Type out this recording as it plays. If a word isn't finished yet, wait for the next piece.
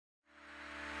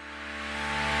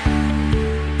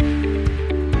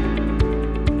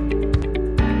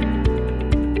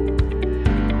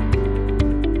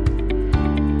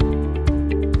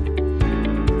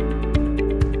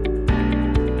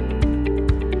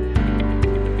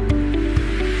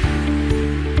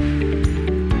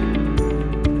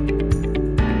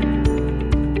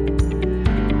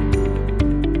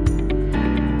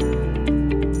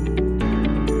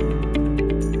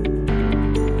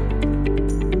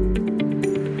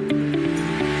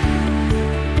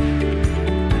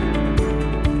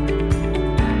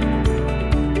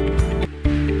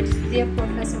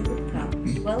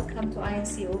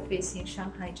in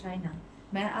Shanghai, China.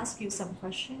 May I ask you some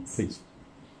questions? Please.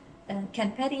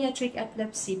 Can pediatric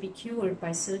epilepsy be cured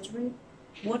by surgery?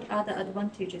 What are the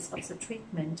advantages of the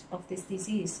treatment of this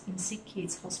disease in Sick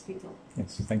Kids Hospital?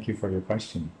 Yes, thank you for your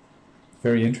question.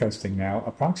 Very interesting now.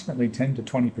 Approximately 10 to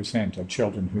 20% of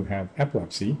children who have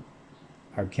epilepsy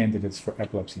are candidates for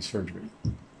epilepsy surgery.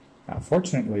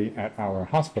 Fortunately, at our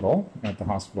hospital, at the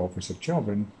Hospital for Sick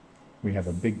Children, we have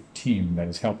a big team that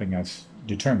is helping us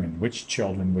determine which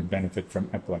children would benefit from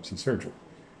epilepsy surgery.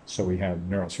 So we have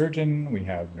neurosurgeon, we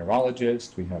have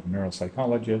neurologist, we have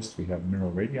neuropsychologist, we have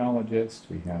neuroradiologist,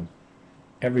 we have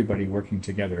everybody working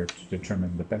together to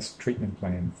determine the best treatment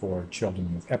plan for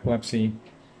children with epilepsy.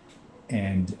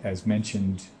 And as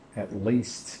mentioned, at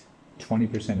least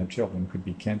 20% of children could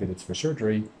be candidates for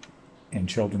surgery, and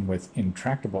children with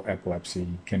intractable epilepsy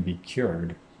can be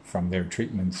cured from their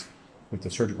treatments with the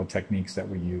surgical techniques that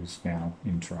we use now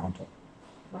in Toronto.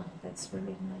 Wow, that's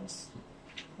really nice.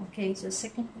 Okay, the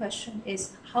second question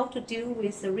is how to deal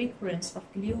with the recurrence of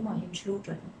glioma in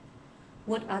children.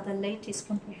 What are the latest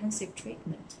comprehensive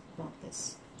treatment about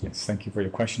this? Yes, thank you for your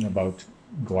question about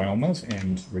gliomas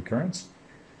and recurrence.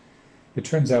 It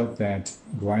turns out that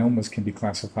gliomas can be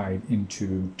classified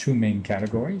into two main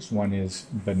categories. One is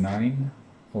benign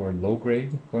or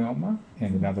low-grade glioma,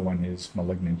 and another one is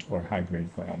malignant or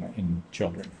high-grade glioma in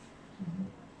children. Mm-hmm.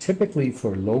 Typically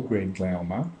for low-grade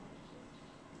glioma,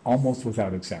 almost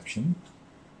without exception,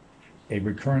 a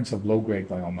recurrence of low-grade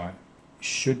glioma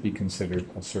should be considered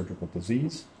a surgical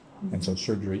disease, and so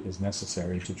surgery is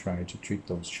necessary to try to treat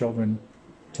those children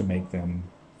to make them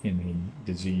in a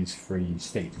disease-free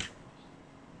state.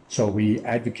 So we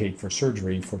advocate for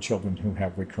surgery for children who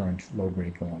have recurrent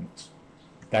low-grade gliomas.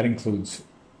 That includes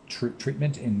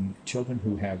treatment in children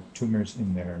who have tumors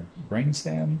in their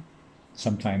brainstem,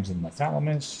 sometimes in the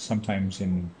thalamus, sometimes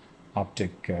in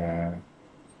optic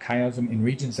chiasm, in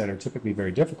regions that are typically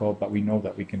very difficult, but we know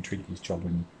that we can treat these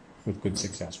children with good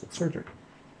success with surgery.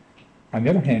 On the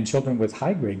other hand, children with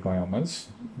high-grade gliomas,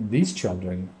 these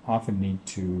children often need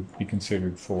to be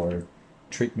considered for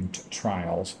treatment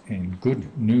trials, and good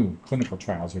new clinical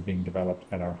trials are being developed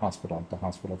at our hospital, at the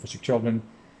Hospital for Sick Children.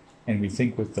 And we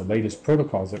think with the latest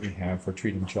protocols that we have for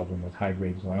treating children with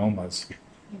high-grade gliomas,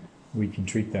 we can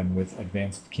treat them with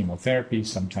advanced chemotherapy,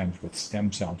 sometimes with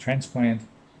stem cell transplant,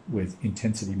 with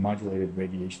intensity modulated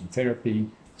radiation therapy,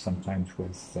 sometimes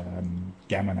with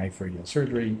gamma knife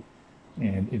radiosurgery,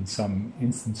 and in some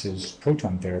instances,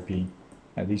 proton therapy.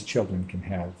 These children can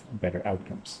have better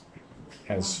outcomes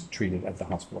as treated at the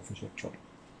Hospital for Sick Children.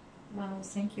 Wow,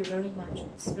 thank you very much.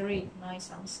 It's a very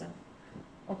nice answer.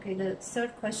 Okay, the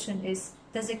third question is,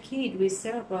 does a kid with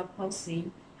cerebral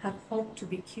palsy have hope to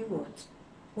be cured?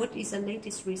 What is the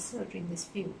latest research in this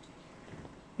field?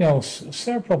 You know,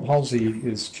 cerebral palsy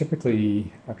is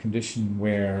typically a condition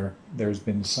where there's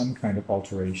been some kind of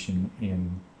alteration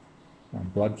in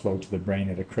blood flow to the brain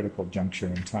at a critical juncture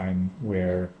in time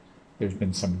where there's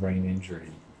been some brain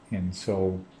injury. And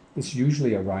so this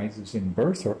usually arises in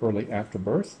birth or early after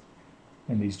birth,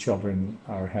 and these children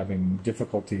are having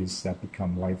difficulties that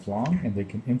become lifelong, and they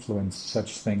can influence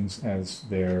such things as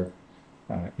their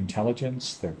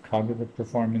intelligence, their cognitive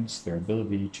performance, their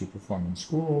ability to perform in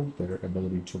school, their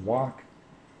ability to walk,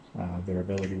 their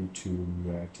ability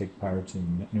to take part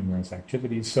in numerous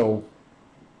activities. So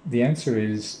the answer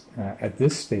is, at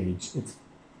this stage, it's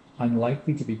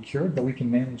unlikely to be cured, but we can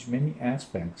manage many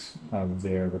aspects of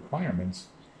their requirements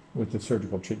with the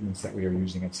surgical treatments that we are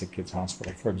using at Sick Kids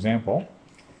Hospital. For example,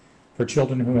 for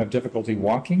children who have difficulty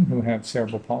walking, who have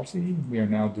cerebral palsy, we are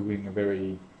now doing a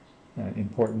very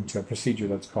important procedure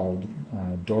that's called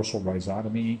dorsal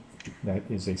rhizotomy. That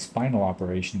is a spinal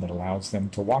operation that allows them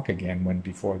to walk again when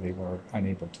before they were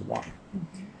unable to walk.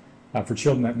 Mm-hmm. For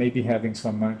children that may be having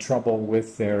some trouble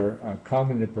with their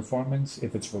cognitive performance,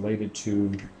 if it's related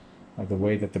to the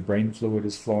way that the brain fluid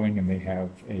is flowing and they have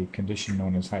a condition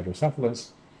known as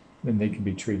hydrocephalus, then they can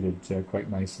be treated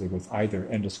quite nicely with either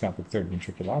endoscopic third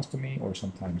ventriculostomy or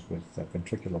sometimes with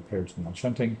ventricular peritoneal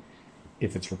shunting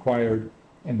if it's required,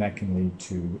 and that can lead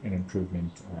to an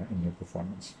improvement in their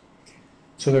performance.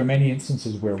 So there are many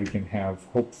instances where we can have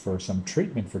hope for some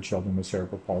treatment for children with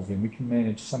cerebral palsy, and we can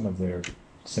manage some of their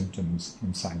symptoms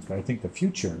and signs. But I think the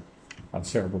future of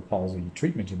cerebral palsy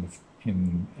treatment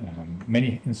in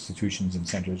many institutions and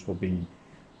centers will be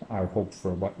our hope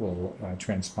for what will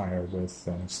transpire with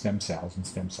stem cells and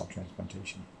stem cell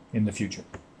transplantation in the future.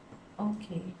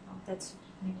 Okay, that's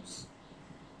good news.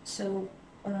 So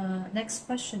next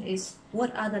question is,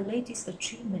 what are the latest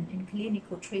achievements in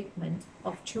clinical treatment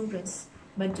of children's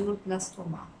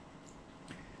medulloblastoma?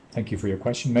 Thank you for your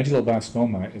question.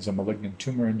 Medulloblastoma is a malignant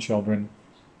tumor in children,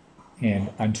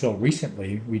 And until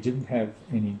recently, we didn't have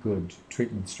any good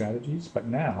treatment strategies, but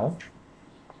now,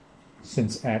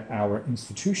 since at our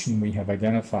institution we have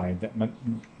identified that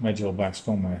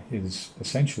medulloblastoma is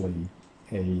essentially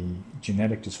a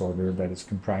genetic disorder that is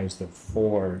comprised of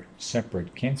 4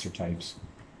 separate cancer types,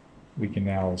 we can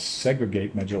now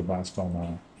segregate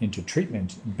medulloblastoma into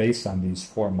treatment based on these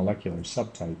 4 molecular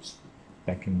subtypes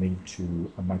that can lead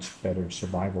to a much better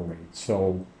survival rate.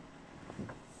 So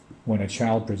when a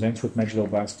child presents with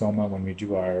medulloblastoma, when we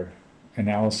do our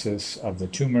analysis of the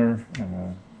tumor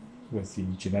with the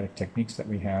genetic techniques that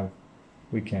we have,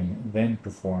 we can then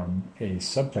perform a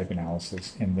subtype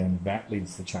analysis, and then that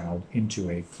leads the child into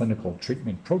a clinical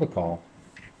treatment protocol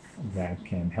that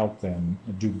can help them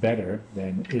do better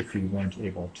than if we weren't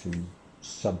able to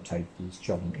subtype these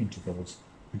children into those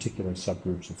particular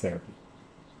subgroups of therapy.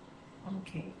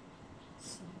 Okay.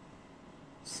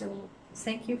 So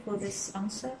thank you for this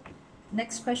answer.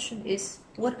 Next question is,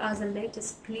 what are the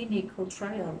latest clinical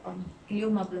trials on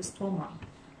glioblastoma?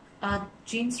 Are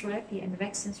gene therapy and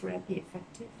vaccine therapy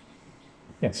effective?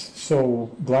 Yes, so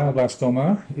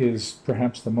glioblastoma is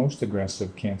perhaps the most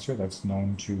aggressive cancer that's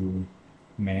known to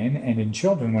man, and in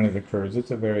children when it occurs,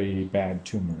 it's a very bad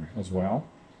tumor as well.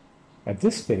 At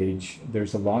this stage,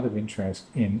 there's a lot of interest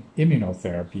in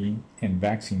immunotherapy and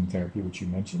vaccine therapy, which you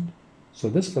mentioned. So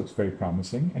this looks very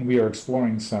promising, and we are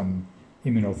exploring some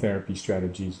immunotherapy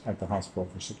strategies at the hospital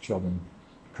for sick children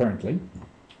currently.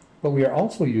 But we are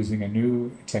also using a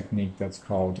new technique that's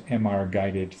called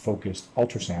MR-guided focused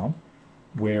ultrasound,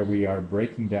 where we are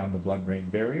breaking down the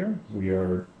blood-brain barrier. We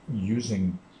are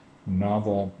using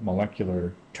novel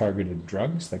molecular targeted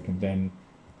drugs that can then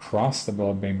cross the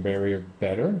blood-brain barrier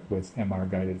better with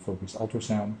MR-guided focused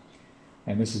ultrasound.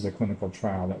 And this is a clinical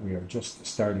trial that we are just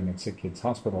starting at Sick Kids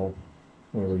Hospital,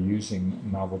 where we're using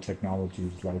novel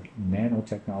technologies like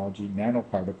nanotechnology,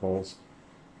 nanoparticles,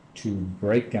 to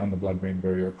break down the blood-brain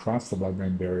barrier, cross the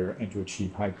blood-brain barrier, and to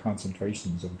achieve high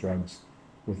concentrations of drugs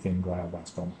within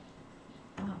glioblastoma.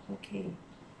 Ah, okay.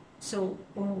 So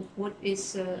what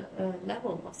is the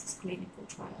level of this clinical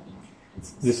trial now?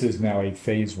 This is now a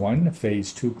phase 1,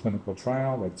 phase 2 clinical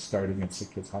trial that's starting at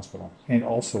Sick Kids Hospital and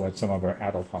also at some of our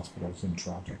adult hospitals in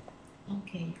Toronto.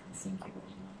 Okay, thank you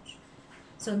very much.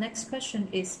 So next question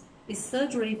is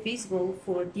surgery feasible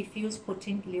for diffuse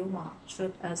potent glioma,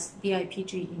 short as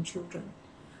DIPG, in children?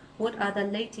 What are the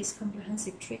latest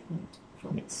comprehensive treatment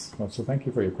for this? Well, so thank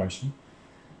you for your question.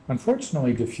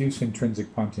 Unfortunately, diffuse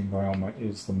intrinsic pontine glioma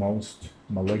is the most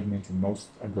malignant and most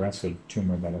aggressive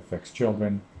tumor that affects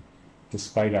children.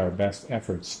 Despite our best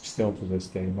efforts, still to this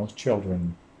day, most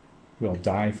children will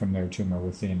die from their tumor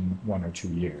within 1 or 2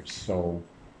 years. So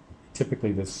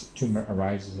typically this tumor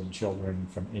arises in children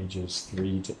from ages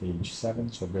 3 to age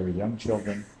 7, so very young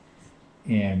children.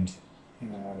 And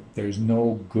there's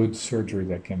no good surgery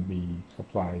that can be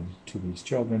applied to these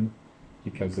children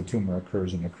because the tumor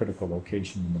occurs in a critical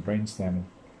location in the brainstem.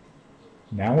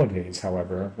 Nowadays,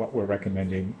 however, what we're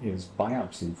recommending is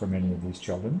biopsy for many of these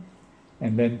children,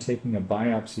 and then taking a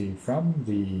biopsy from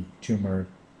the tumor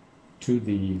to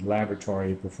the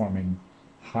laboratory, performing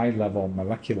high-level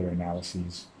molecular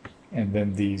analyses, and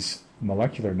then these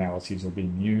molecular analyses are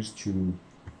being used to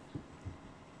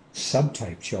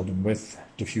subtype children with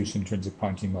diffuse intrinsic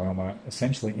pontine glioma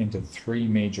essentially into 3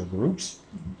 major groups,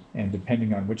 and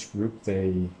depending on which group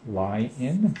they lie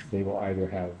in, they will either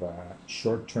have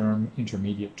short-term,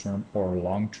 intermediate-term, or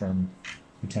long-term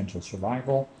potential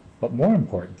survival. But more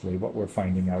importantly, what we're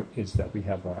finding out is that we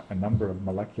have a number of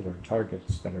molecular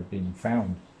targets that are being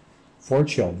found for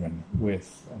children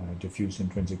with diffuse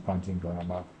intrinsic pontine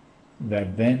glioma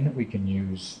that then we can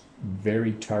use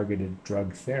very targeted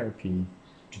drug therapy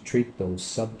to treat those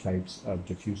subtypes of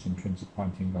diffuse intrinsic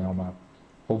pontine glioma,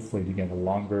 hopefully to get a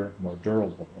longer, more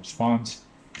durable response.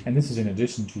 And this is in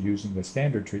addition to using the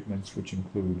standard treatments, which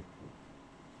include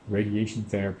radiation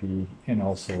therapy and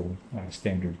also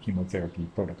standard chemotherapy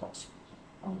protocols.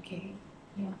 Okay,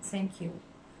 yeah, thank you.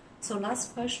 So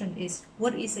last question is,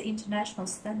 what is the international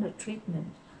standard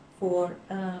treatment for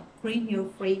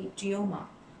craniopharyngioma? Glioma?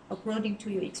 According to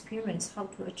your experience, how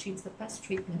to achieve the best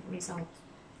treatment result?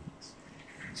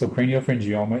 So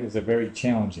craniopharyngioma is a very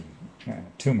challenging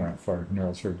tumor for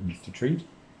neurosurgeons to treat.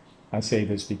 I say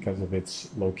this because of its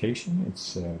location.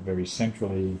 It's a very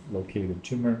centrally located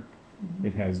tumor. Mm-hmm.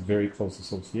 It has very close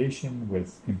association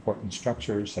with important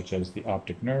structures such as the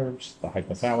optic nerves, the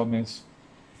hypothalamus,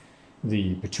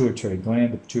 the pituitary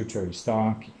gland, the pituitary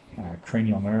stalk,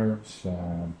 cranial nerves,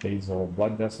 basal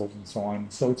blood vessels, and so on.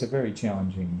 So it's a very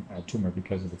challenging tumor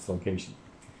because of its location.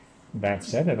 That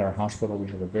said, at our hospital we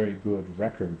have a very good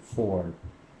record for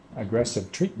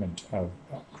aggressive treatment of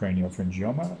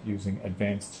craniopharyngioma using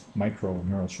advanced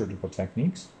micro-neurosurgical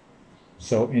techniques.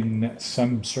 So in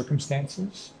some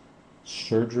circumstances,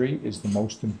 surgery is the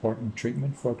most important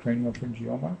treatment for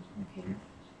craniopharyngioma. Okay.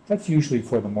 That's usually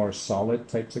for the more solid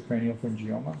types of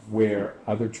craniopharyngioma, where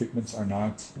other treatments are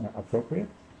not appropriate.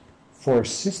 For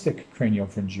cystic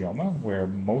craniopharyngioma, where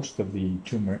most of the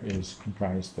tumor is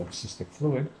comprised of cystic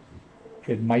fluid,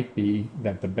 it might be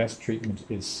that the best treatment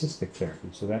is cystic therapy.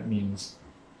 So that means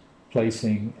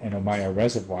placing an Ommaya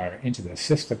reservoir into the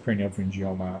cyst of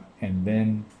craniopharyngioma and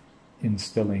then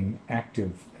instilling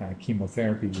active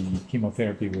chemotherapy. The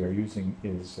chemotherapy we are using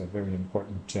is a very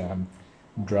important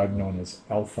drug known as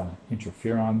alpha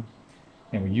interferon.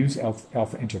 And we use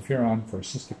alpha interferon for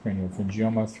cystic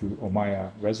craniopharyngioma through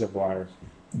Ommaya reservoir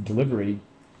delivery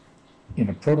in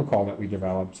a protocol that we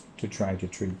developed to try to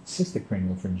treat cystic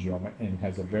craniopharyngioma, and it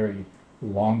has a very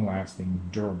long-lasting,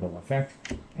 durable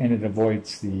effect, and it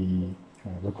avoids the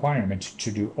requirement to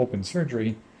do open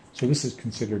surgery, so this is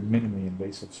considered minimally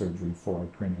invasive surgery for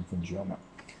craniopharyngioma.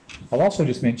 I'll also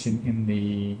just mention in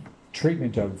the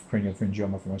treatment of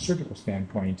craniopharyngioma from a surgical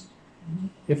standpoint,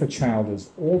 if a child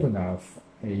is old enough,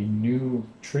 a new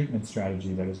treatment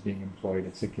strategy that is being employed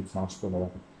at Sick Kids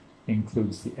Hospital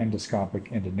includes the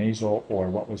endoscopic endonasal, or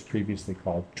what was previously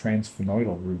called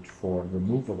transsphenoidal route for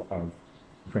removal of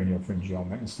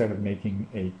craniopharyngioma. Instead of making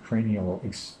a cranial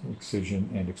excision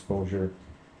and exposure,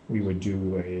 we would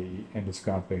do a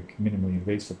endoscopic minimally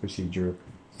invasive procedure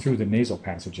through the nasal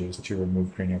passages to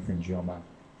remove craniopharyngioma,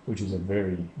 which is a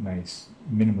very nice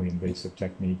minimally invasive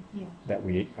technique that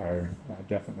we are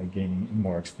definitely gaining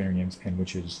more experience, and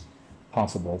which is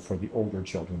possible for the older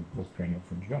children with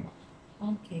craniopharyngioma.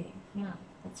 Okay, yeah,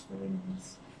 that's very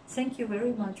nice. Thank you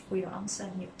very much for your answer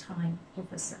and your time,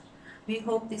 Professor. We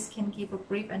hope this can give a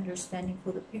brief understanding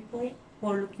for the people who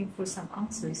are looking for some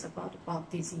answers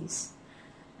about disease.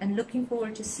 And looking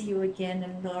forward to see you again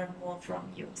and learn more from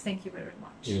you. Thank you very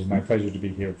much. It is my pleasure to be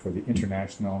here for the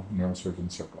International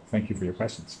Neurosurgeon Circle. Thank you for your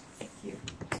questions. Thank you.